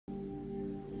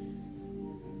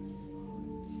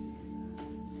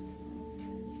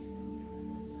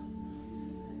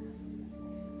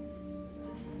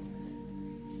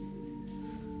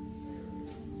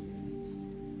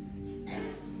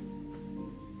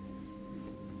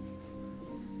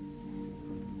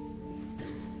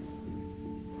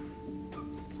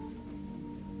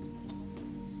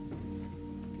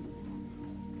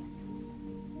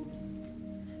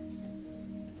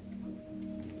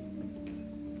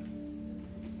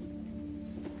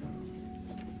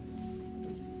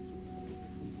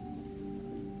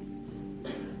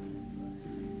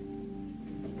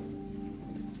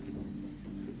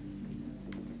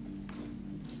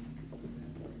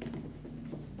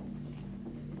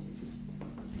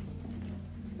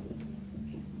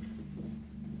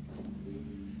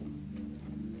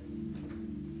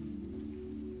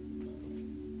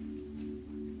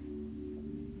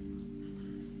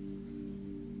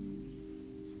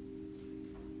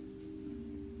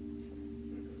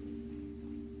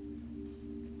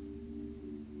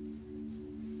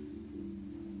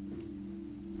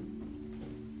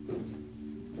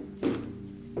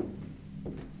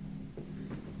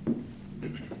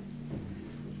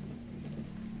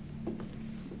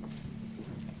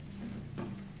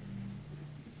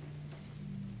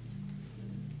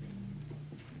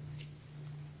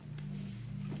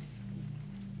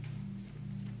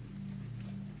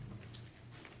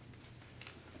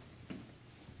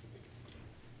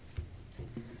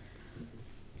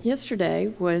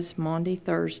Yesterday was Maundy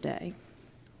Thursday.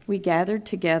 We gathered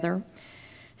together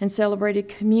and celebrated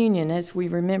communion as we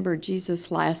remembered Jesus'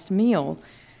 last meal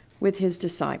with his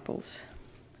disciples.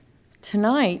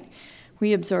 Tonight,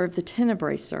 we observe the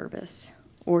Tenebrae service,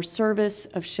 or service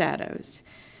of shadows,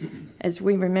 as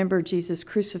we remember Jesus'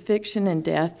 crucifixion and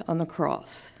death on the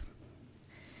cross.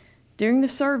 During the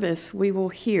service, we will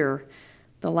hear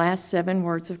the last 7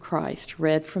 words of Christ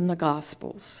read from the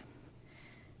Gospels.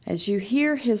 As you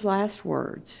hear his last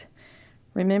words,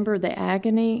 remember the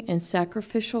agony and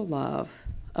sacrificial love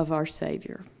of our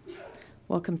Savior.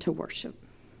 Welcome to worship.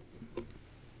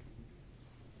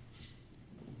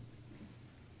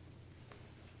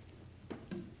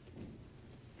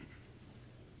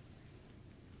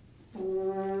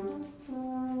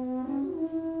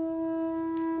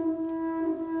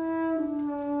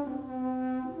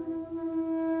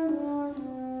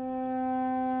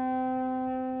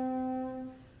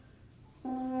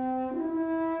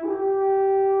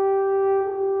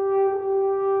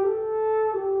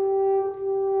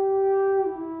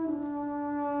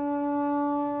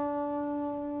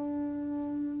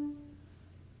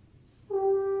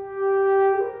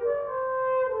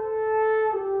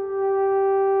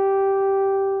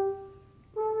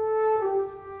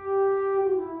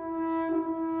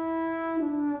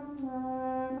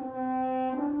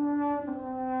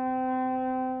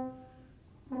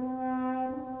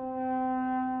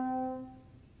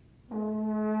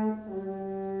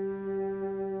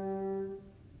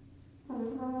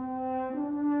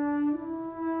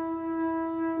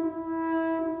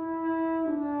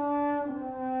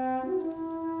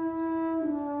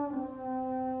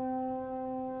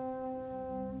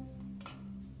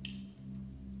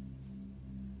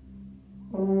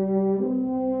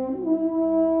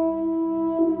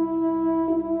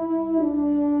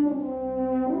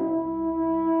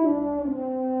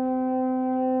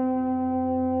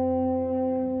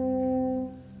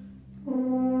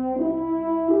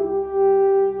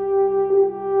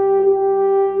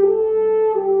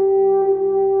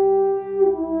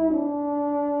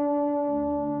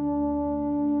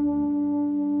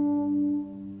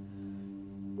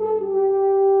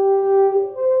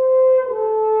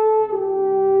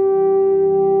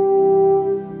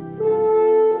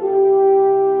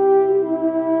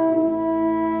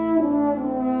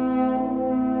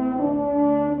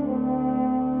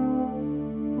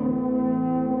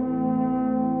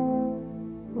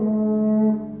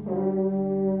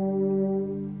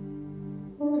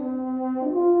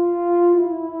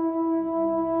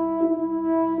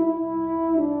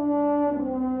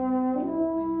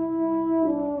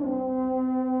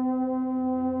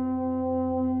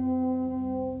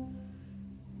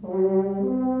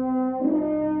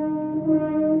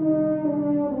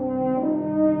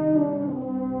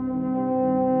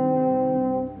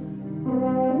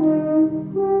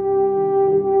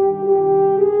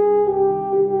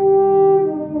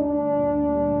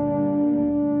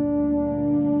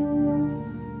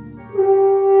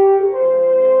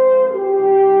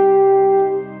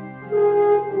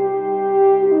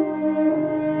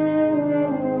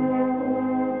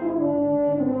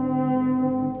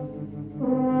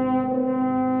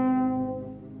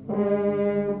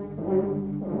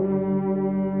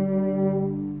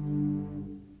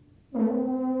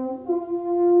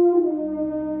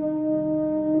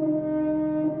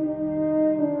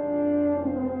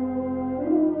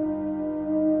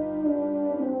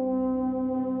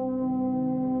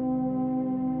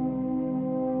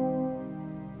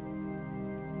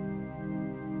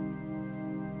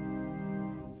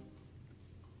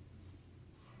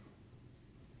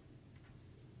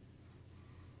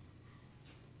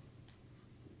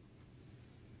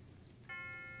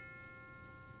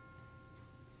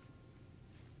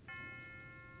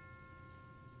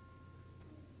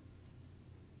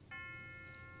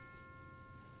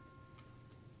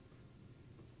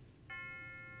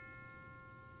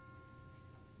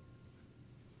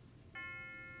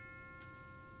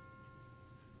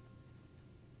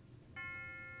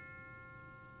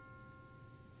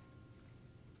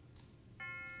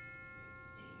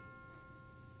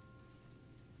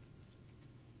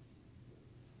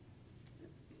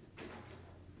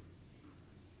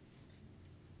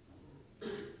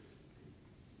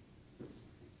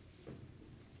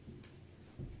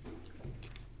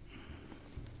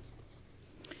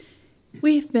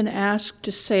 We've been asked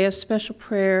to say a special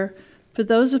prayer for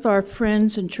those of our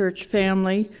friends and church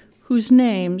family whose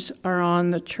names are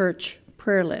on the church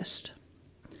prayer list.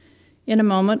 In a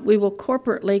moment, we will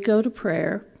corporately go to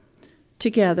prayer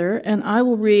together, and I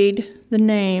will read the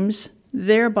names,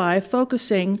 thereby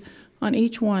focusing on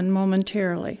each one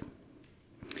momentarily.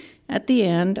 At the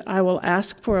end, I will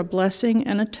ask for a blessing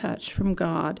and a touch from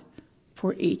God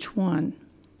for each one.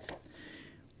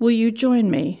 Will you join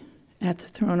me at the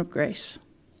throne of grace?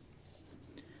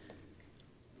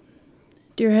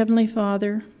 Dear Heavenly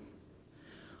Father,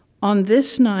 on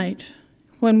this night,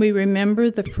 when we remember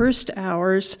the first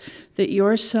hours that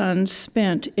your Son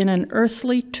spent in an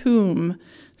earthly tomb,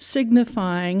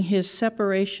 signifying his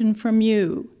separation from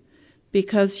you,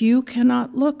 because you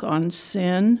cannot look on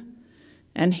sin,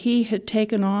 and he had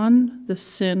taken on the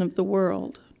sin of the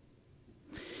world.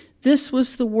 This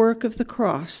was the work of the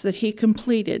cross that he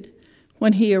completed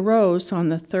when he arose on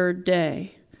the third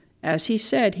day, as he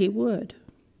said he would.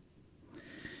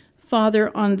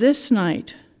 Father, on this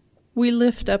night, we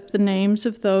lift up the names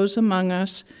of those among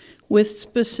us with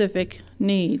specific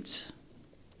needs.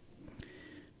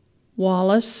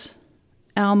 Wallace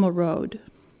Almarode,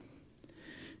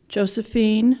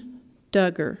 Josephine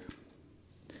Duggar,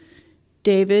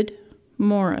 David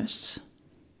Morris,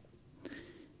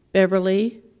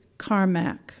 Beverly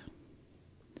Carmack,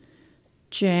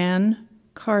 Jan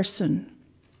Carson,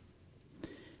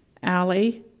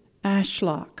 Allie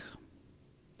Ashlock,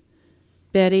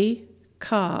 Betty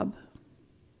Cobb,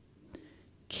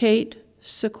 Kate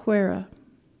Sequeira,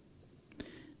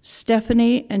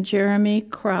 Stephanie and Jeremy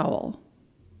Crowell,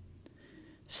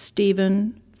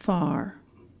 Stephen Farr,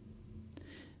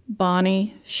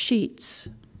 Bonnie Sheets,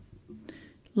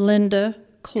 Linda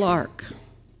Clark,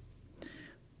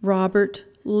 Robert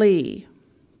Lee,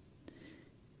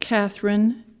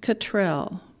 Catherine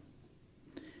Cottrell,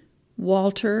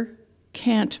 Walter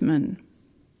Cantman,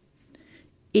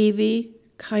 Evie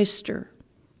Keister,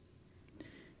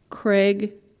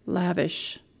 Craig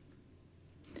Lavish,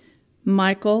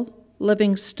 Michael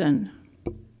Livingston,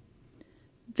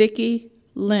 Vicki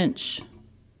Lynch,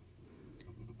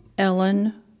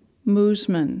 Ellen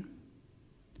Moosman,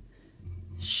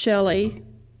 Shelley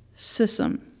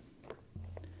Sissom,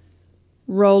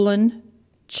 Roland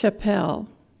Chappell,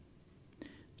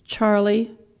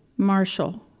 Charlie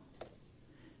Marshall,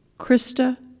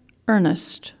 Krista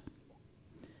Ernest,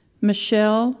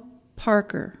 Michelle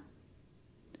Parker,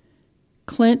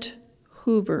 Clint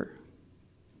Hoover,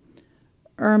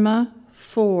 Irma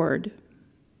Ford,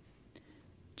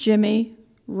 Jimmy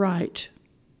Wright,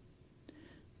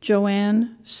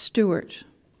 Joanne Stewart,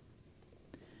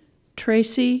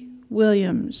 Tracy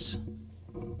Williams,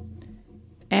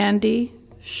 Andy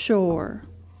Shore,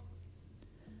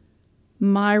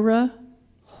 Myra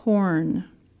Horn,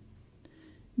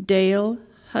 Dale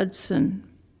Hudson,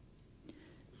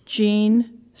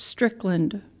 Jean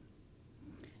Strickland,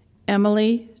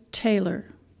 Emily Taylor,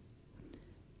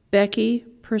 Becky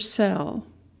Purcell,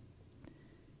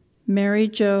 Mary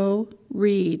Jo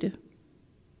Reed,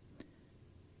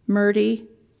 Murdy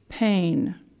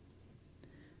Payne,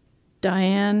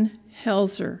 Diane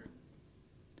Helzer,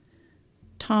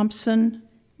 Thompson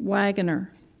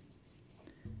Wagoner,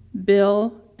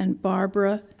 Bill and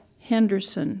Barbara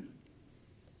Henderson,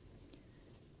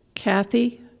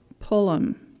 Kathy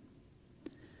Pullum,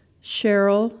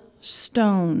 Cheryl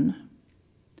Stone,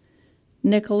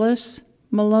 Nicholas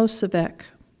Milosevic,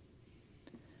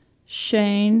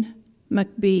 Shane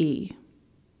McBee,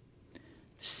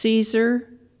 Caesar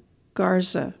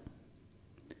Garza,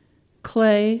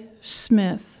 Clay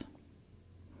Smith,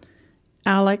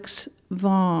 Alex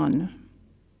Vaughn,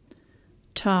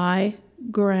 Ty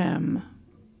Graham,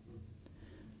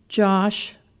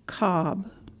 Josh Cobb,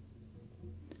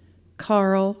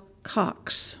 Carl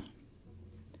Cox,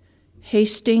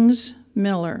 Hastings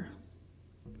Miller,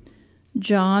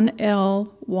 John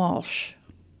L. Walsh,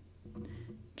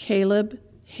 Caleb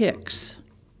Hicks,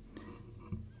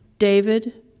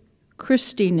 David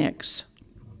Christy Nix,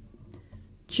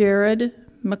 Jared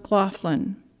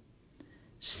McLaughlin,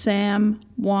 Sam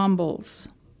Wombles,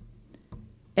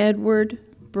 Edward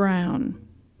Brown,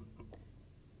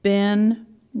 Ben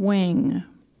Wing,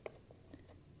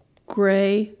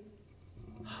 Gray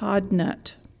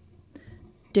Hodnut,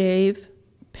 Dave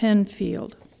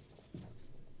Penfield.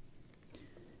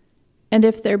 And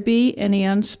if there be any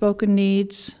unspoken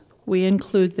needs, we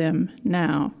include them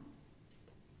now.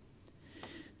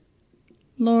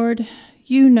 Lord,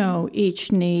 you know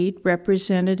each need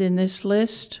represented in this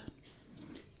list.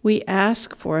 We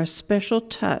ask for a special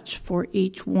touch for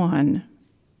each one.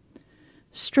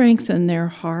 Strengthen their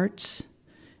hearts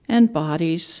and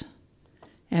bodies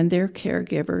and their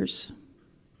caregivers.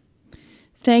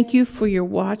 Thank you for your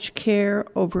watch care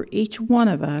over each one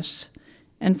of us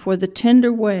and for the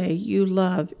tender way you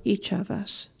love each of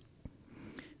us.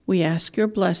 We ask your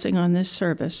blessing on this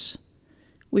service.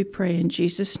 We pray in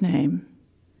Jesus' name.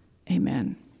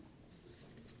 Amen.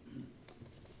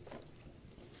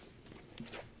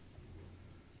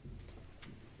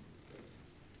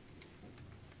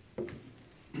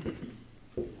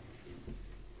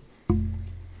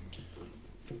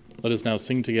 let us now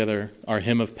sing together our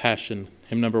hymn of passion,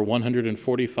 hymn number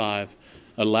 145,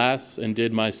 Alas, and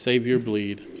Did My Savior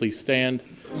Bleed? Please stand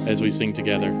as we sing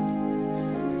together.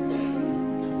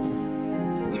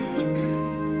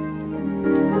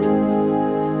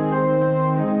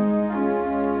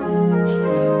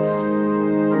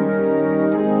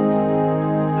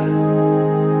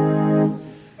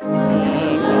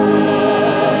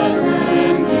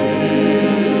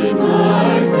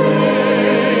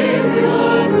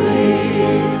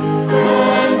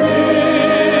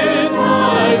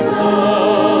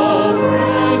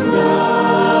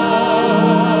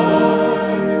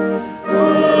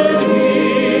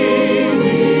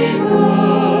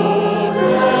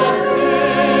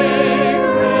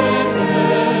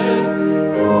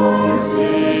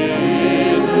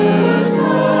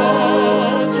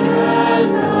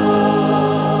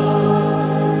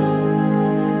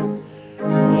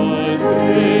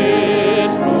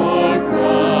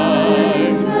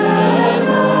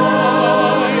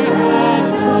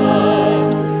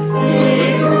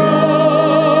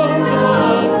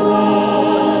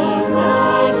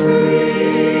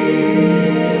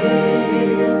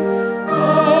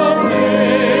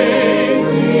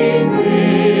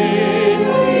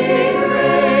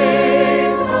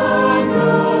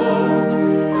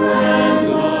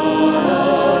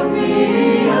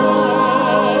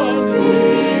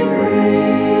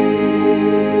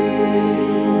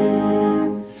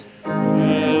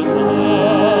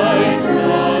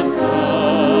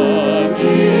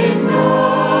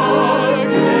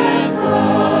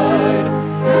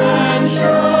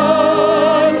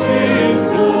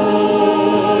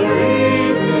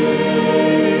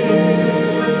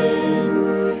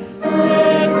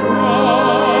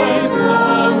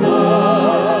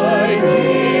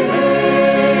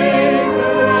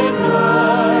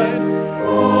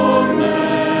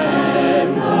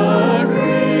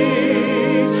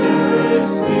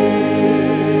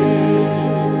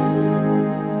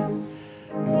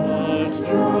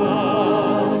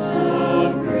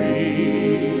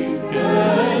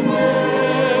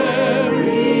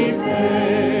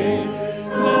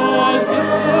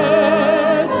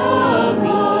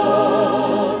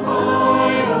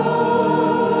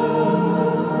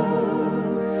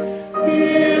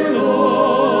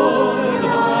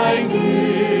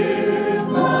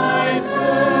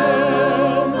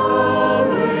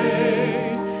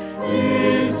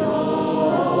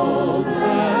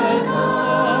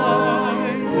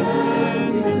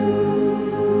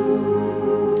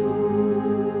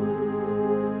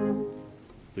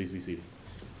 Please be seated.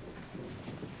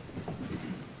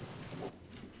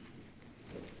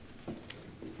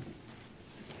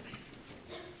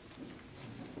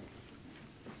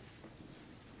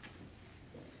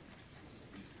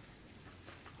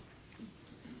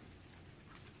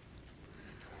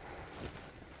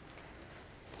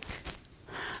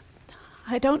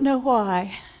 I don't know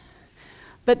why,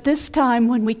 but this time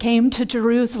when we came to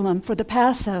Jerusalem for the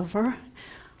Passover,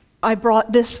 I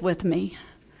brought this with me.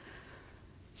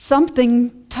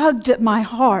 Something tugged at my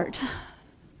heart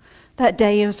that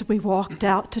day as we walked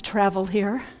out to travel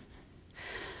here.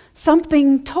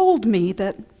 Something told me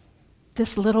that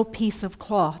this little piece of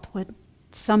cloth would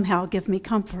somehow give me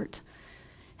comfort.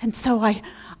 And so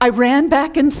I ran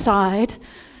back inside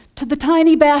to the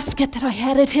tiny basket that I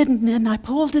had it hidden in. I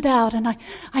pulled it out and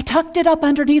I tucked it up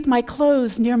underneath my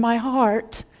clothes near my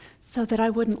heart so that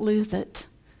I wouldn't lose it.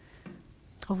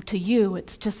 Oh, to you,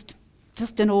 it's just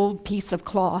an old piece of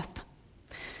cloth.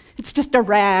 It's just a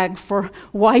rag for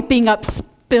wiping up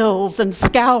spills and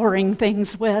scouring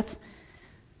things with.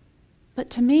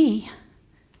 But to me,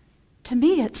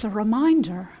 it's a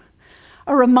reminder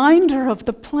of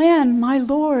the plan my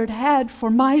Lord had for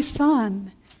my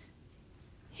son,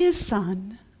 his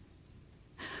son.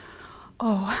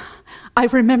 Oh, I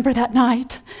remember that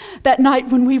night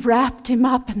when we wrapped him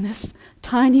up in this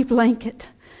tiny blanket,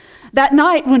 that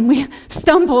night when we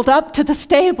stumbled up to the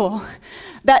stable,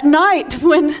 that night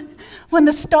when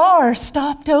the star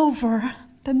stopped over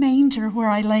the manger where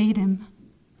I laid him.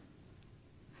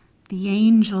 The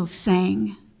angels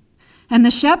sang, and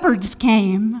the shepherds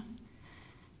came,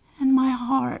 and my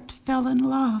heart fell in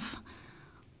love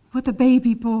with a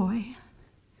baby boy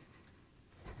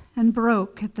and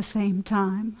broke at the same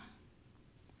time.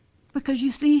 Because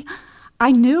you see,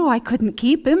 I knew I couldn't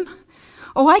keep him.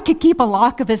 Oh, I could keep a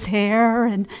lock of his hair,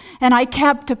 and I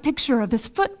kept a picture of his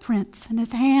footprints and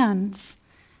his hands.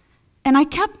 And I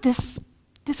kept this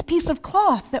piece of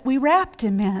cloth that we wrapped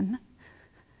him in.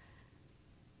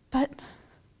 But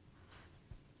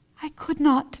I could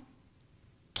not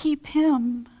keep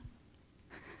him,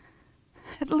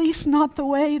 at least not the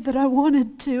way that I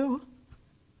wanted to.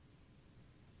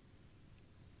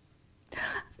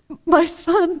 My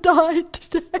son died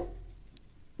today.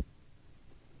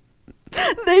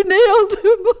 They nailed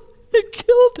him and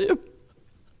killed him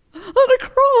on a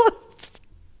cross.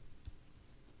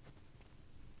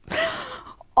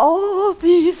 All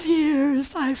these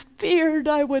years I feared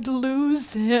I would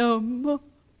lose him.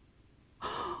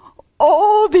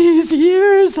 All these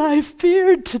years I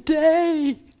feared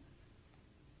today.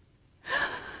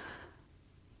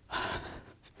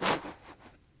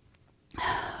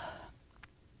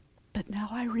 But now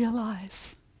I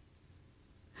realize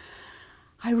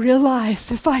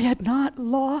if I had not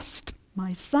lost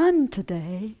my son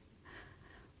today,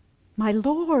 my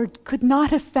Lord could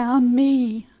not have found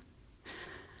me.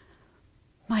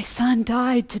 My son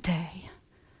died today,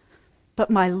 but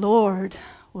my Lord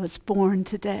was born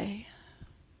today.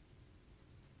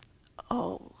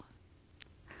 Oh,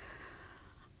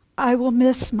 I will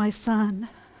miss my son,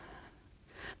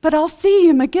 but I'll see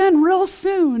him again real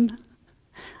soon.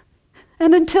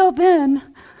 And until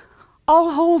then,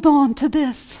 I'll hold on to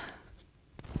this.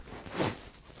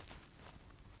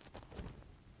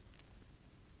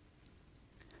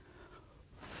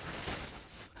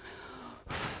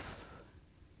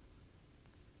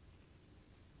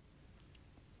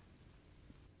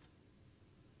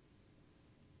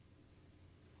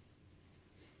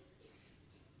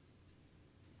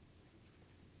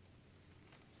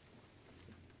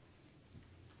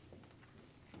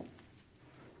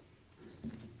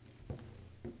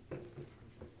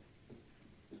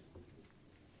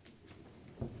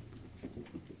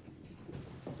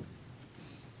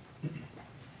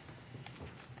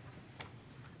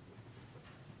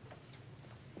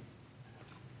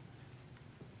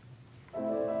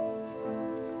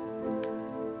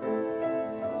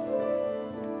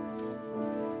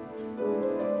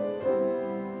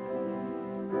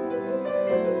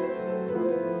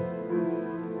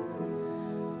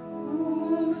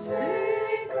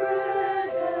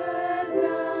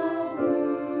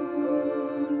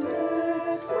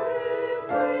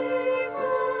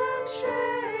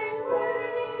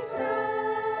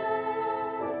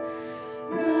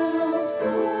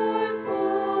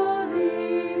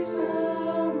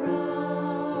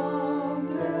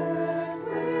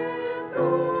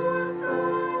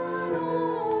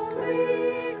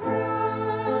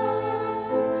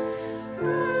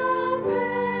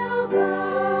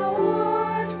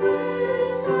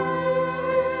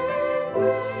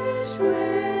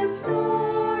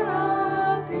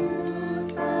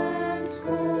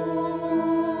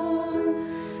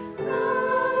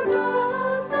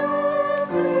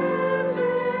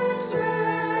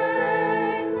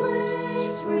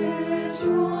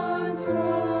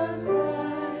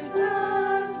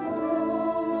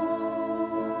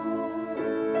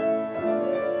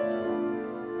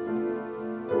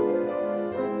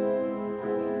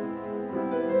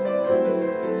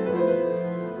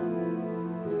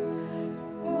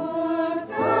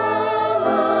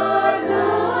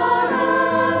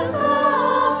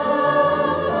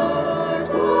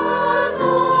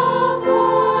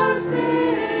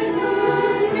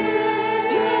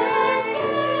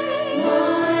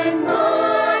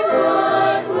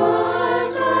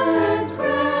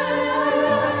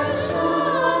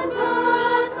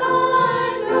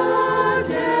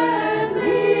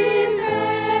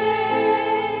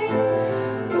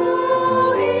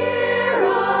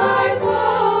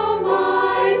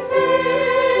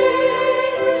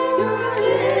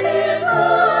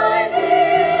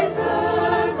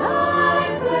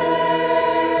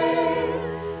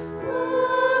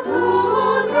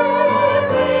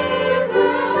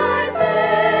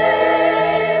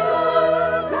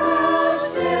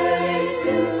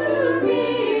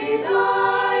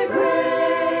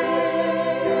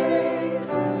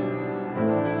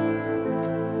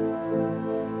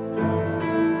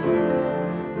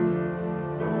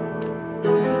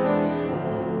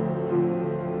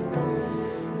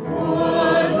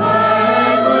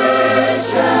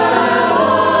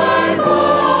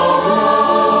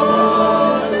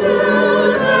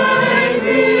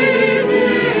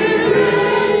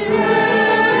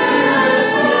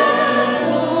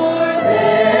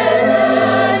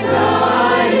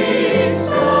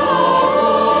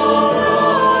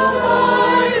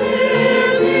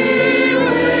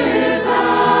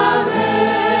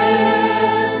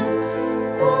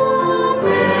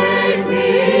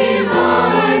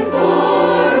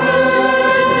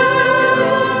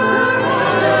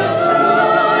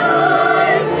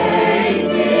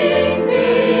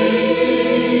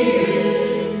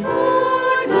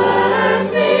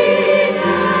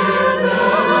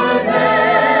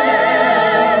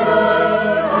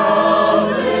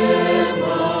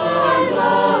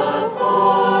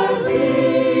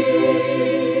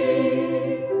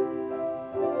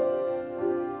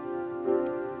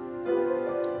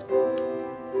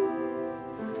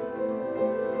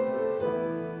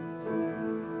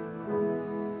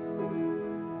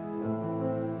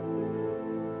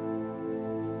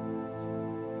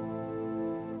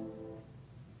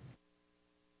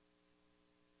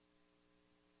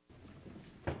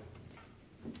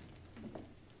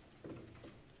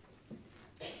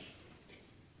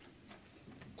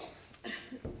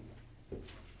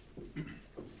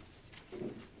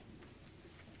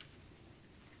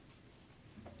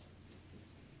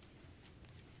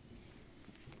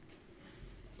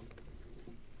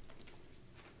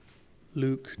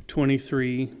 Luke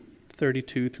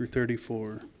 23:32 through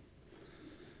 34.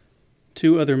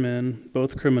 2 other men,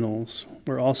 both criminals,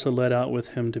 were also led out with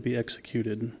him to be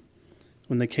executed.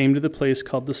 When they came to the place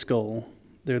called the Skull,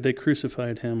 there they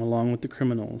crucified him along with the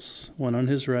criminals, one on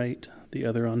his right, the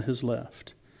other on his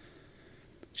left.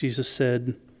 Jesus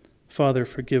said, "Father,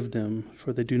 forgive them,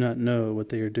 for they do not know what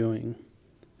they are doing."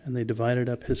 And they divided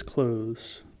up his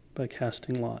clothes by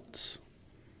casting lots.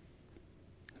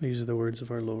 These are the words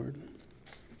of our Lord.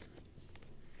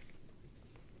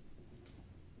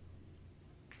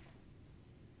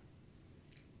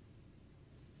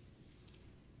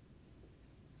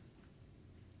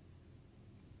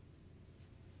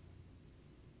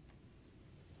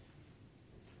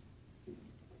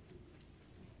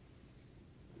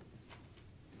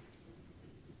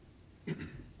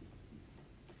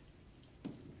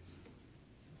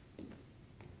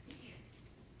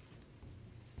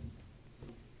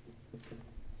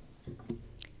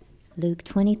 Luke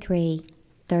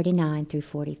 23:39 through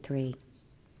 43.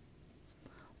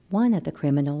 One of the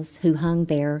criminals who hung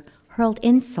there hurled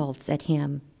insults at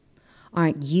him.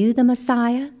 "Aren't you the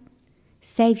Messiah?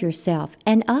 Save yourself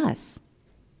and us."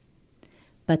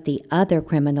 But the other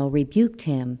criminal rebuked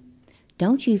him.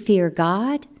 "Don't you fear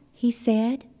God?" he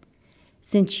said,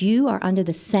 "since you are under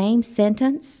the same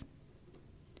sentence?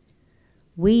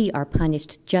 We are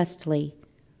punished justly,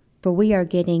 for we are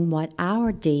getting what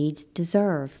our deeds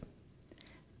deserve.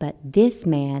 But this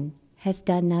man has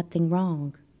done nothing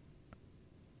wrong."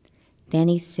 Then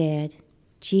he said,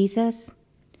 "Jesus,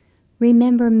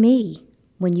 remember me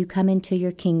when you come into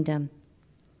your kingdom."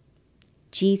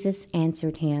 Jesus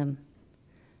answered him,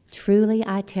 "Truly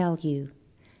I tell you,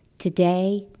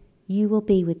 today you will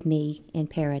be with me in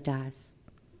paradise."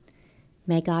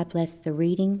 May God bless the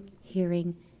reading,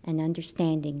 hearing, and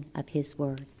understanding of his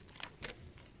word.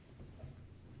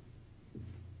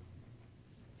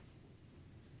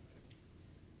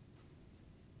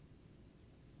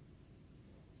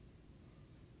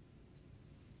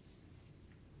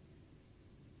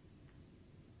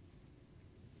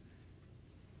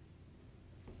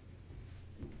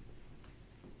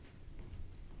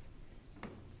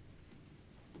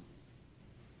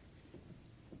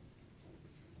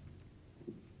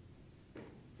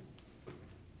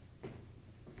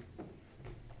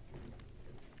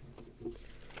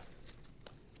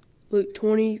 Luke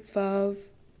 25,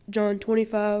 John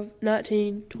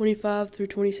 25:19, 25 through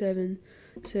 27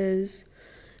 says,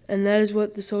 "And that is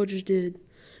what the soldiers did.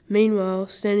 Meanwhile,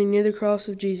 standing near the cross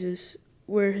of Jesus,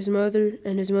 were his mother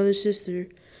and his mother's sister,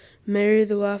 Mary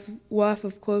the wife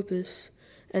of Clopas,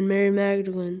 and Mary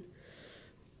Magdalene.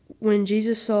 When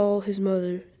Jesus saw his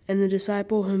mother and the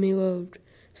disciple whom he loved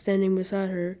standing beside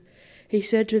her, he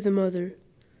said to the mother,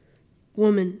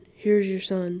 'Woman, here is your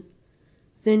son.'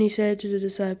 Then he said to the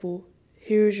disciple,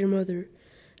 'Here is your mother.'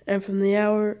 And from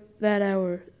that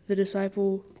hour, the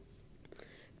disciple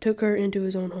took her into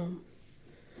his own home."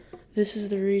 This is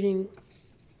the reading.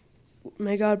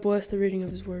 May God bless the reading of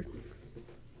his word.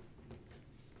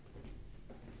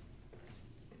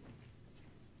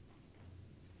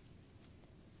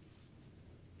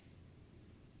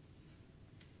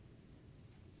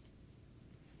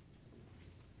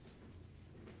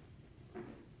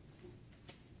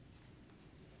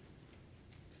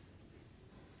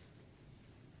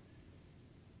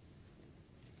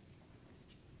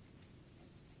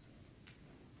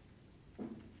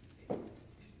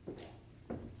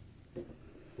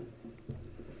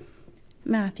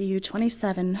 Matthew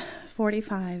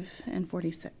 27:45 and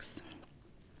 46.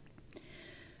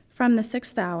 From the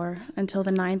 6th hour until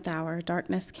the 9th hour,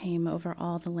 darkness came over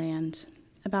all the land.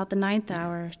 About the 9th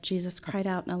hour, Jesus cried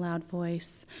out in a loud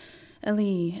voice,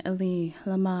 "Eli, Eli,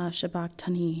 lama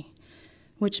sabachthani,"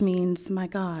 which means, my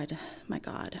God,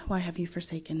 why have you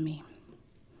forsaken me?"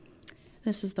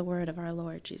 This is the word of our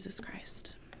Lord Jesus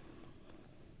Christ.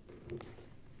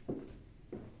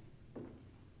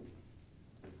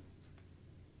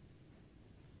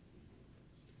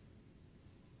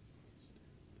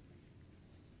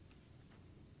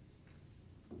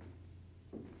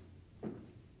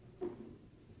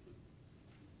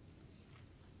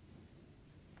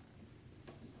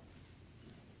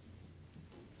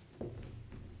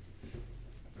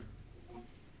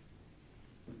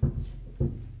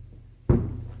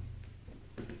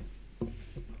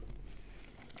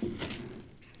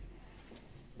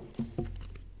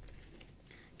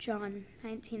 John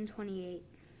 19:28.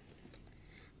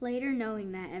 Later,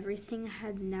 knowing that everything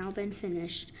had now been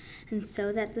finished, and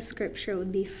so that the scripture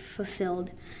would be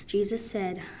fulfilled, Jesus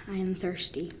said, "I am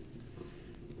thirsty."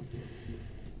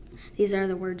 These are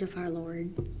the words of our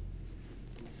Lord.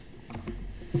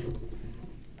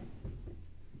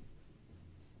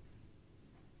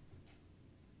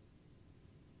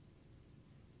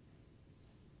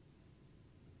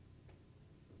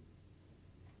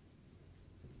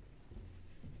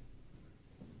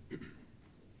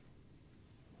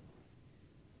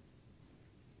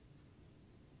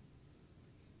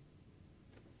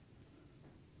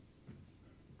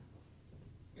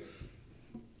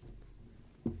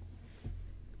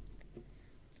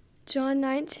 John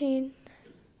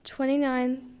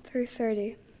 19:29 through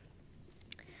 30.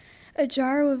 A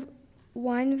jar of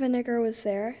wine vinegar was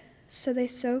there, so they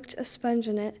soaked a sponge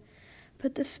in it,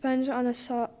 put the sponge on a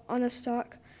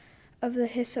stalk of the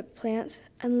hyssop plant,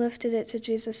 and lifted it to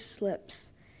Jesus'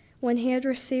 lips. When he had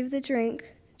received the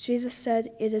drink, Jesus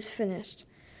said, "It is finished."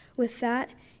 With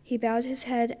that, he bowed his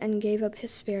head and gave up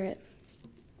his spirit.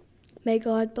 May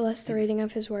God bless the reading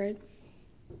of his word.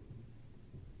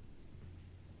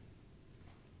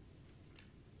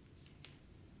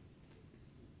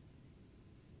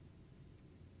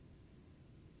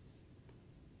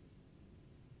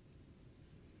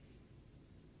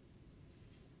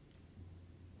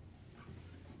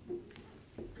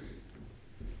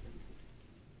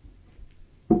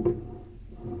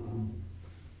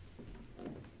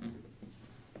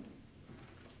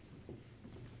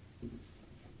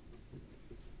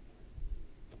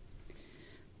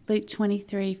 Luke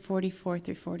 23:44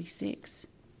 through 46.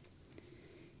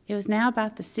 It was now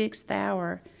about the 6th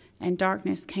hour, and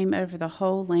darkness came over the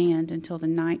whole land until the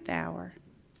 9th hour,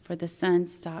 for the sun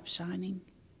stopped shining.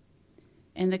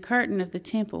 And the curtain of the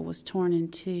temple was torn in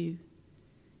two.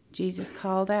 Jesus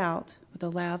called out with a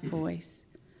loud voice,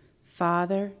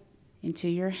 "Father, into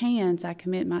your hands I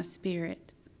commit my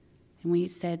spirit." And when he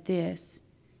said this,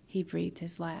 he breathed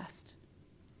his last.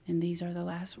 And these are the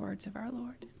last words of our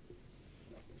Lord.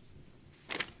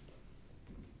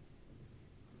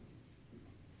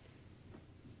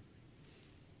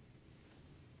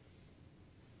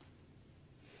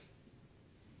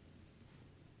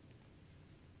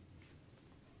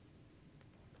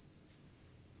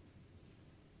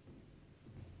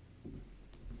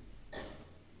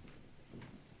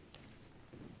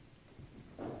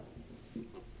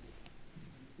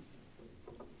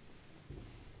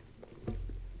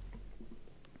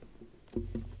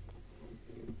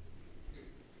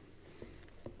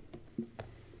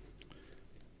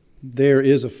 There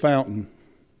is a fountain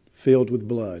filled with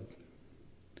blood,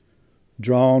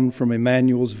 drawn from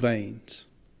Emmanuel's veins,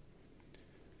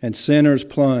 and sinners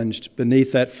plunged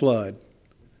beneath that flood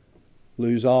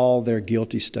lose all their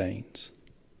guilty stains.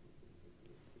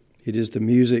 It is the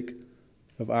music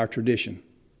of our tradition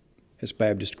as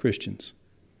Baptist Christians.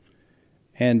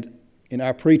 And in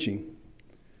our preaching,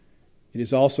 it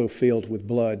is also filled with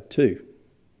blood too.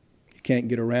 You can't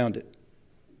get around it.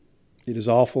 It is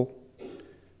awful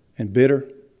and bitter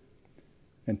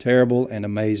and terrible and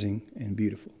amazing and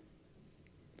beautiful.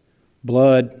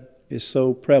 Blood is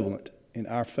so prevalent in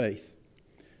our faith.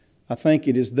 I think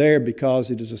it is there because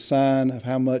it is a sign of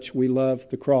how much we love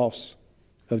the cross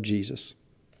of Jesus.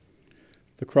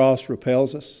 The cross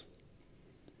repels us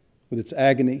with its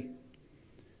agony,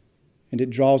 and it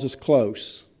draws us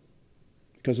close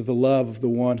because of the love of the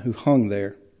one who hung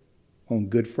there on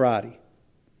Good Friday.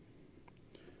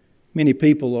 Many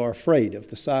people are afraid of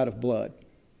the sight of blood.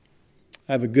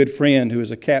 I have a good friend who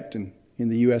is a captain in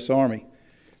the U.S. Army,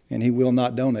 and he will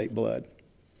not donate blood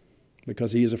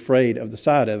because he is afraid of the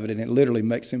sight of it, and it literally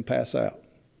makes him pass out.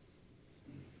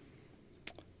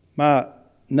 My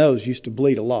nose used to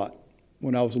bleed a lot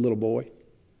when I was a little boy.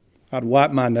 I'd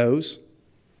wipe my nose,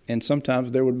 and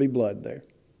sometimes there would be blood there.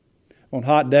 On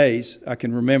hot days, I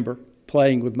can remember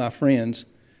playing with my friends,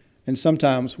 and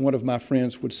sometimes one of my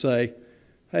friends would say,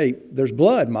 "Hey, there's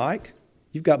blood, Mike.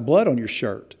 You've got blood on your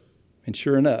shirt." And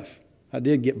sure enough, I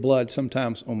did get blood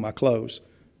sometimes on my clothes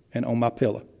and on my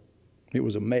pillow. It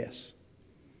was a mess.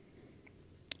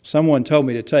 Someone told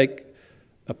me to take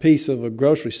a piece of a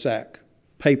grocery sack,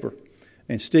 paper,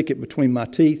 and stick it between my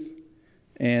teeth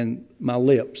and my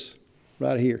lips,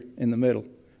 right here in the middle.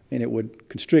 And it would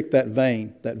constrict that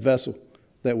vein, that vessel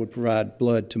that would provide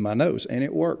blood to my nose. And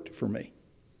it worked for me.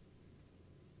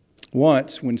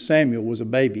 Once, when Samuel was a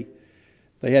baby,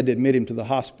 they had to admit him to the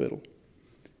hospital.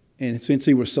 And since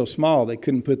he was so small, they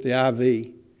couldn't put the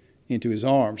IV into his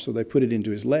arm, so they put it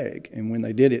into his leg. And when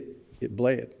they did it, it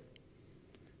bled.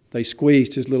 They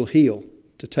squeezed his little heel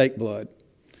to take blood.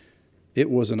 It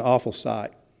was an awful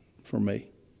sight for me.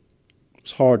 It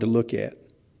was hard to look at.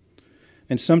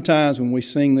 And sometimes when we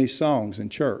sing these songs in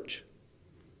church,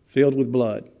 filled with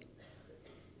blood,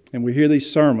 and we hear these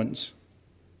sermons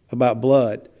about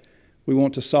blood, we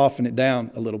want to soften it down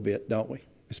a little bit, don't we?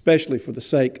 Especially for the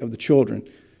sake of the children.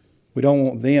 We don't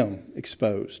want them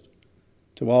exposed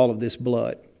to all of this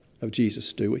blood of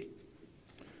Jesus, do we?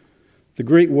 The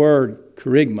Greek word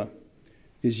kerygma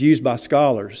is used by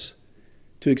scholars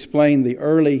to explain the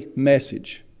early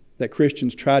message that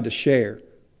Christians tried to share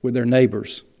with their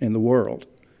neighbors in the world.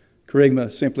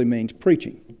 Kerygma simply means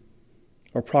preaching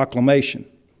or proclamation.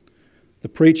 The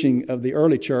preaching of the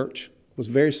early church was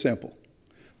very simple.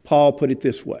 Paul put it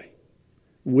this way: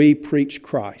 we preach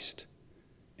Christ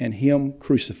and Him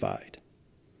crucified.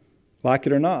 Like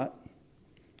it or not,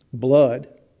 blood,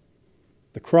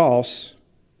 the cross,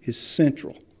 is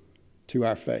central to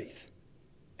our faith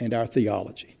and our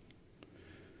theology.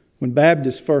 When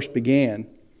Baptists first began,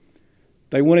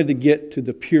 they wanted to get to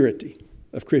the purity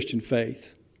of Christian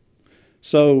faith.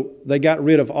 So they got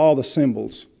rid of all the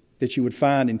symbols that you would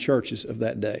find in churches of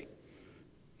that day.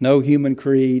 No human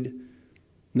creed,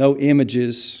 no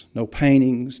images, no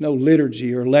paintings, no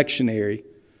liturgy or lectionary,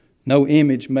 no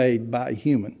image made by a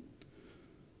human.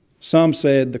 Some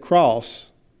said the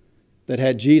cross that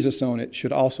had Jesus on it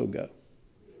should also go,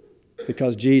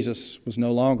 because Jesus was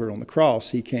no longer on the cross.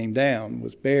 He came down,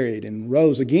 was buried, and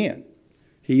rose again.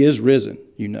 He is risen,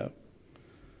 you know.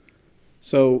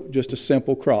 So just a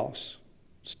simple cross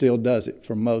still does it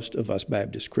for most of us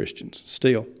Baptist Christians.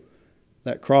 Still,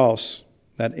 that cross,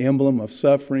 that emblem of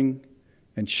suffering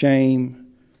and shame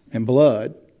and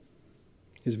blood,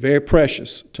 is very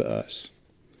precious to us.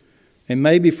 And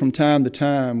maybe from time to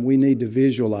time we need to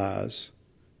visualize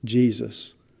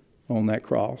Jesus on that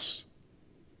cross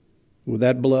with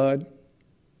that blood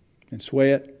and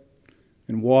sweat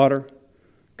and water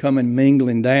coming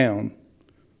mingling down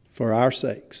for our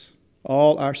sakes,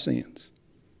 all our sins,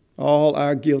 all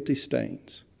our guilty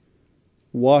stains,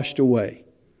 washed away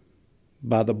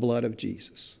by the blood of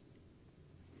Jesus.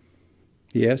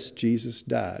 Yes, Jesus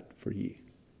died for you.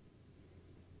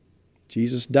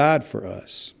 Jesus died for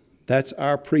us. That's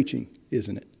our preaching,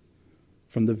 isn't it?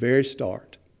 From the very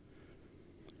start.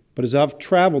 But as I've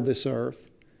traveled this earth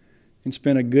and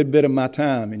spent a good bit of my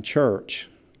time in church,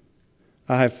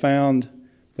 I have found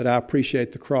that I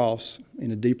appreciate the cross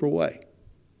in a deeper way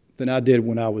than I did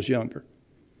when I was younger.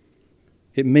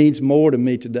 It means more to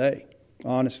me today,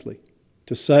 honestly,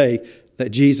 to say that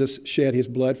Jesus shed His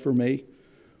blood for me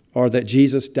or that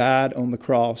Jesus died on the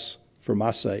cross for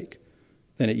my sake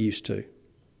than it used to.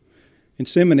 In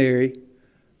seminary,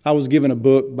 I was given a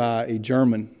book by a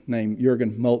German named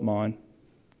Jürgen Moltmann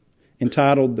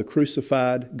entitled The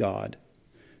Crucified God,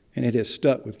 and it has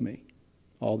stuck with me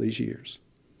all these years.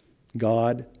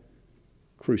 God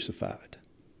crucified.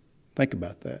 Think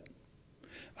about that.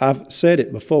 I've said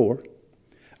it before.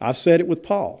 I've said it with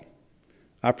Paul.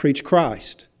 I preach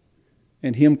Christ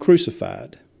and Him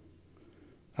crucified.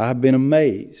 I have been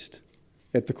amazed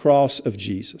at the cross of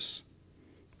Jesus,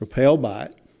 repelled by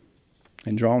it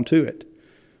and drawn to it.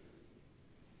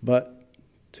 But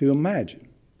to imagine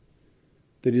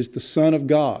that it is the Son of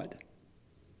God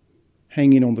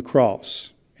hanging on the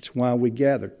cross, it's why we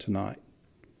gather tonight.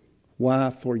 Why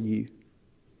for you?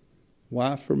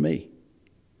 Why for me?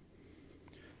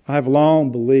 I have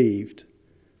long believed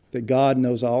that God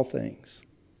knows all things.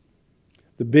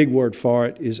 The big word for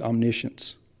it is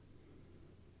omniscience.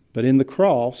 But in the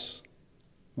cross,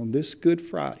 on this Good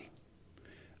Friday,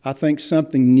 I think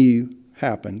something new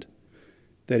happened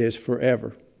that is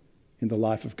forever in the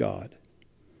life of God.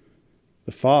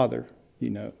 The Father, you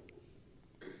know,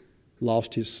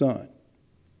 lost His Son.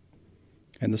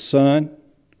 And the Son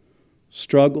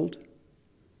struggled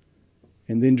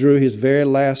and then drew His very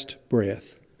last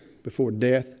breath before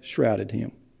death shrouded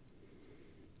Him.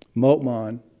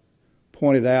 Moltmann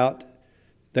pointed out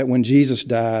that when Jesus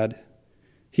died,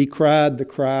 He cried the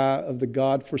cry of the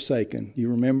God-forsaken. You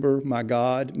remember, my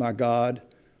God,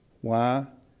 why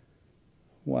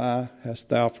hast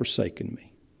thou forsaken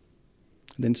me?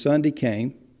 Then Sunday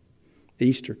came,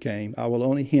 Easter came. I will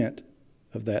only hint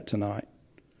of that tonight.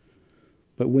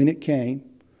 But when it came,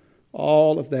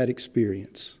 all of that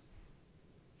experience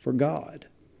for God,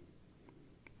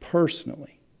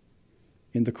 personally,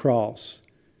 in the cross,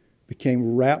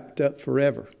 became wrapped up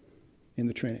forever in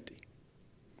the Trinity.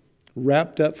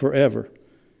 Wrapped up forever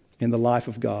in the life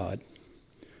of God.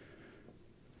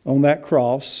 On that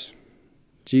cross,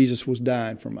 Jesus was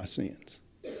dying for my sins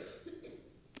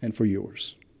and for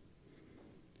yours.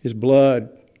 His blood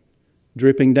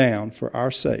dripping down for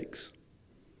our sakes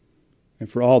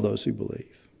and for all those who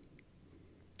believe.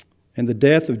 And the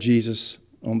death of Jesus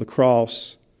on the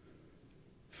cross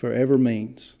forever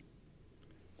means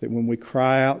that when we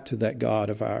cry out to that God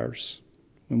of ours,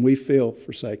 when we feel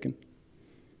forsaken,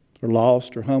 or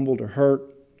lost, or humbled, or hurt,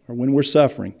 or when we're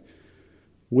suffering,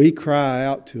 we cry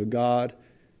out to a God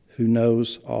who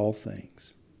knows all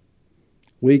things.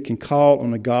 We can call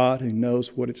on a God who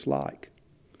knows what it's like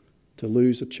to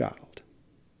lose a child,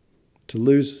 to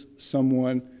lose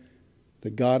someone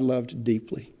that God loved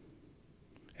deeply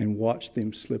and watch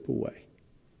them slip away.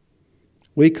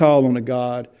 We call on a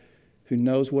God who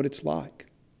knows what it's like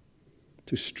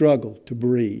to struggle to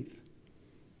breathe,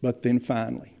 but then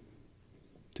finally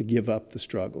to give up the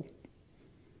struggle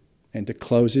and to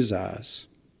close His eyes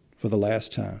for the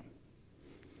last time.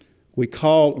 We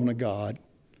call on a God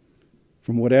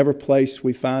from whatever place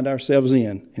we find ourselves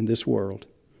in this world,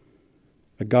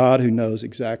 a God who knows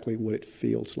exactly what it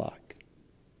feels like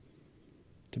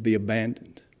to be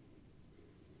abandoned,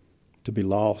 to be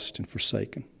lost and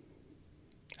forsaken.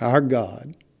 Our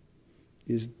God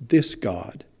is this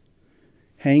God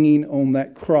hanging on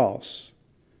that cross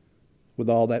with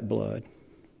all that blood.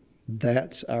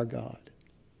 That's our God.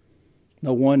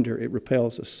 No wonder it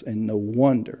repels us, and no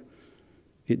wonder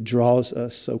it draws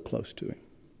us so close to Him.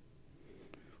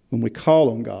 When we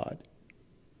call on God,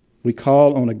 we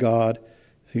call on a God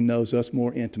who knows us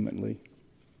more intimately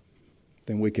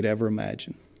than we could ever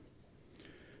imagine.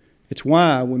 It's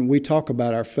why when we talk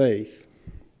about our faith,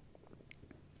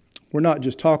 we're not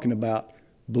just talking about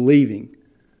believing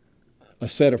a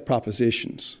set of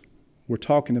propositions. We're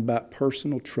talking about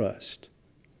personal trust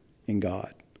in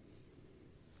God.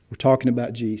 We're talking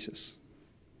about Jesus.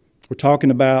 We're talking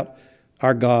about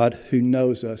our God who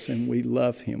knows us and we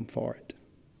love Him for it.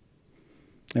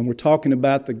 And we're talking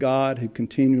about the God who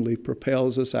continually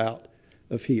propels us out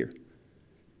of here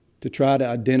to try to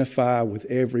identify with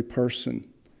every person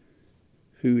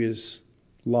who is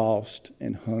lost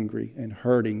and hungry and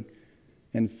hurting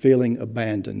and feeling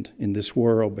abandoned in this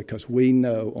world, because we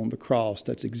know on the cross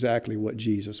that's exactly what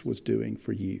Jesus was doing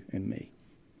for you and me.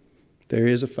 There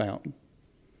is a fountain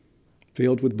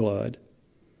filled with blood,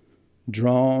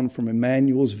 drawn from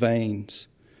Emmanuel's veins,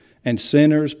 and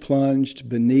sinners plunged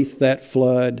beneath that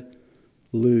flood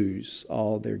lose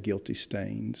all their guilty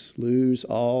stains, lose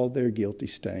all their guilty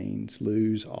stains,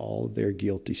 lose all their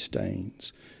guilty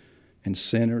stains. And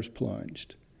sinners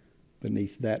plunged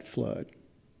beneath that flood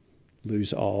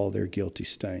lose all their guilty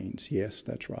stains. Yes,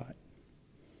 that's right.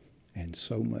 And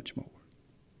so much more.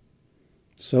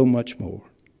 So much more.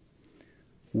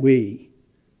 We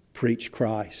preach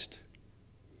Christ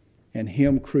and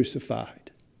Him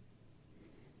crucified.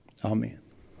 Amen.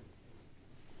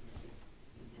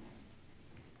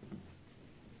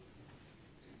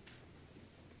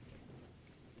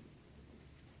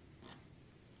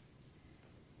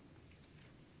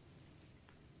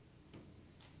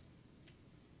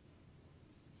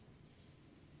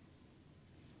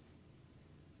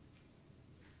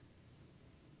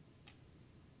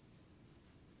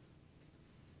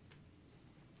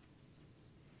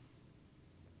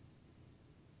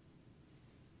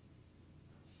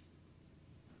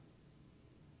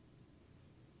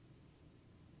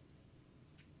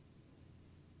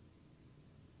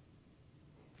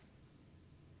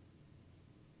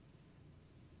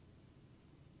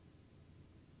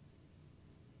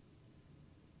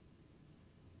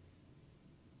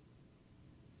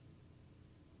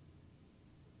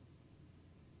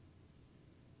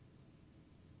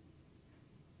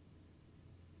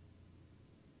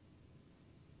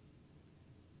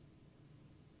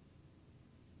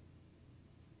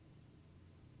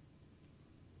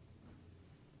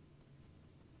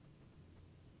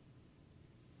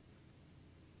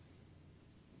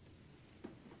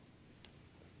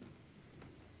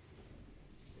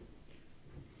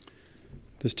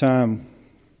 This time,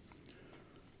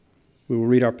 we will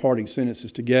read our parting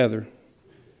sentences together,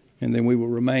 and then we will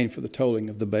remain for the tolling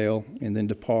of the bell and then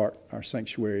depart our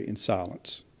sanctuary in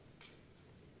silence.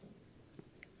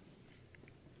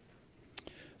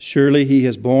 Surely He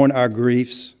has borne our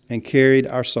griefs and carried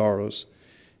our sorrows,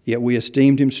 yet we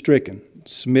esteemed Him stricken,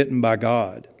 smitten by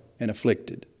God, and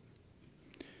afflicted.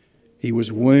 He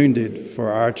was wounded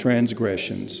for our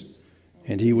transgressions,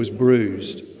 and He was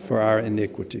bruised for our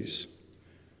iniquities.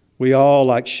 We all,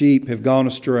 like sheep, have gone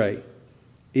astray.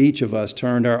 Each of us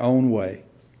turned our own way,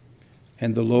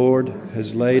 and the Lord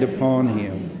has laid upon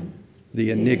Him the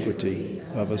iniquity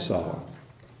of us all.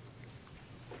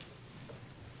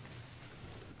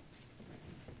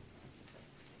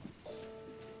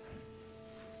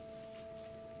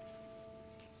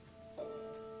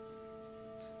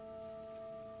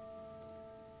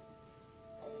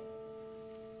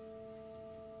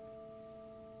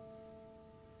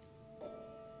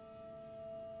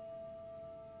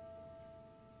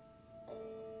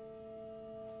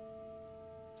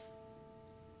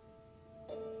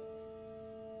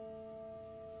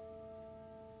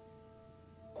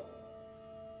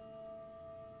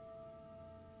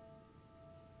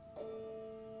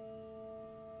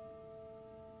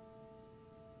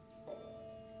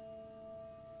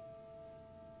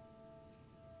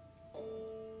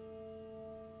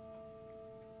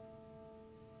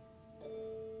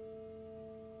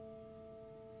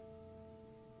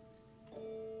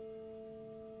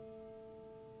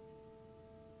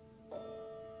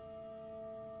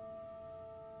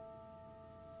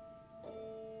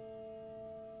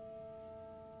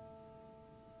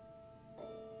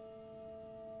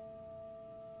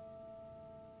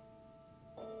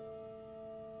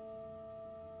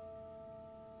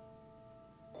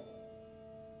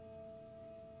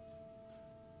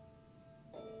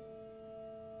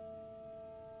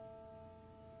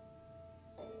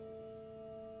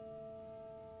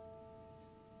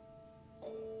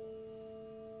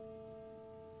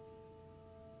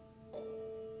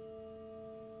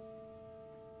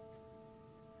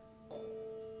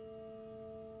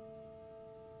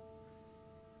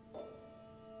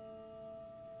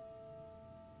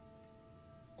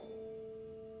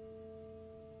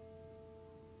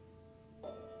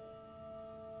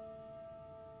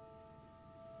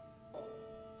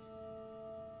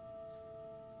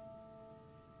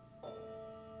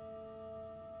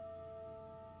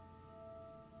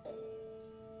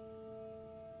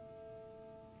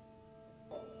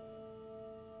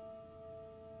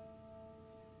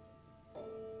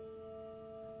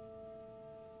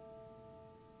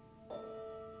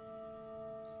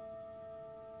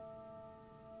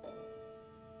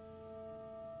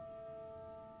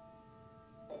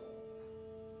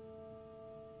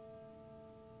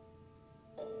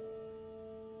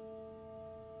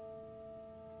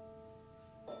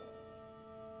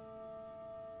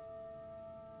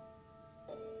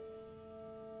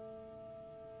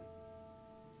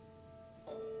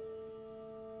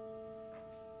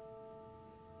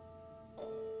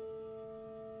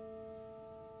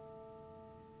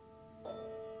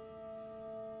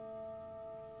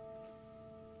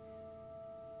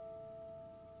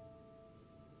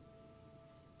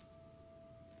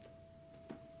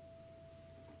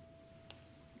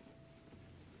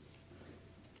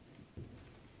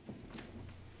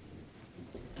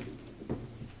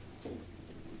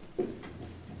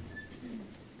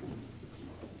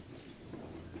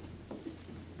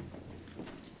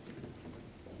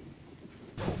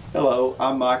 Hello,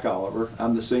 I'm Mike Oliver.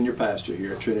 I'm the senior pastor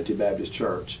here at Trinity Baptist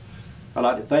Church. I'd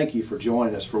like to thank you for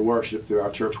joining us for worship through our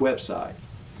church website.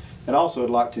 And also I'd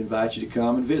like to invite you to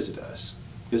come and visit us.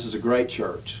 This is a great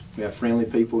church. We have friendly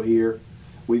people here.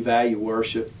 We value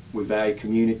worship, we value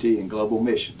community and global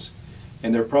missions.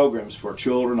 And there are programs for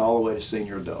children all the way to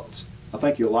senior adults. I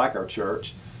think you'll like our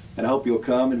church, and I hope you'll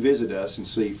come and visit us and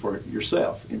see for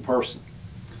yourself in person.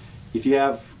 If you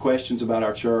have questions about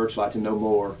our church, like to know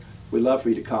more, we'd love for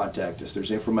you to contact us.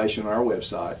 There's information on our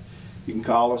website. You can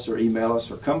call us or email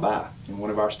us or come by, and one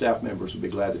of our staff members will be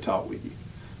glad to talk with you.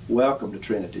 Welcome to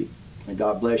Trinity, and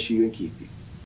God bless you and keep you.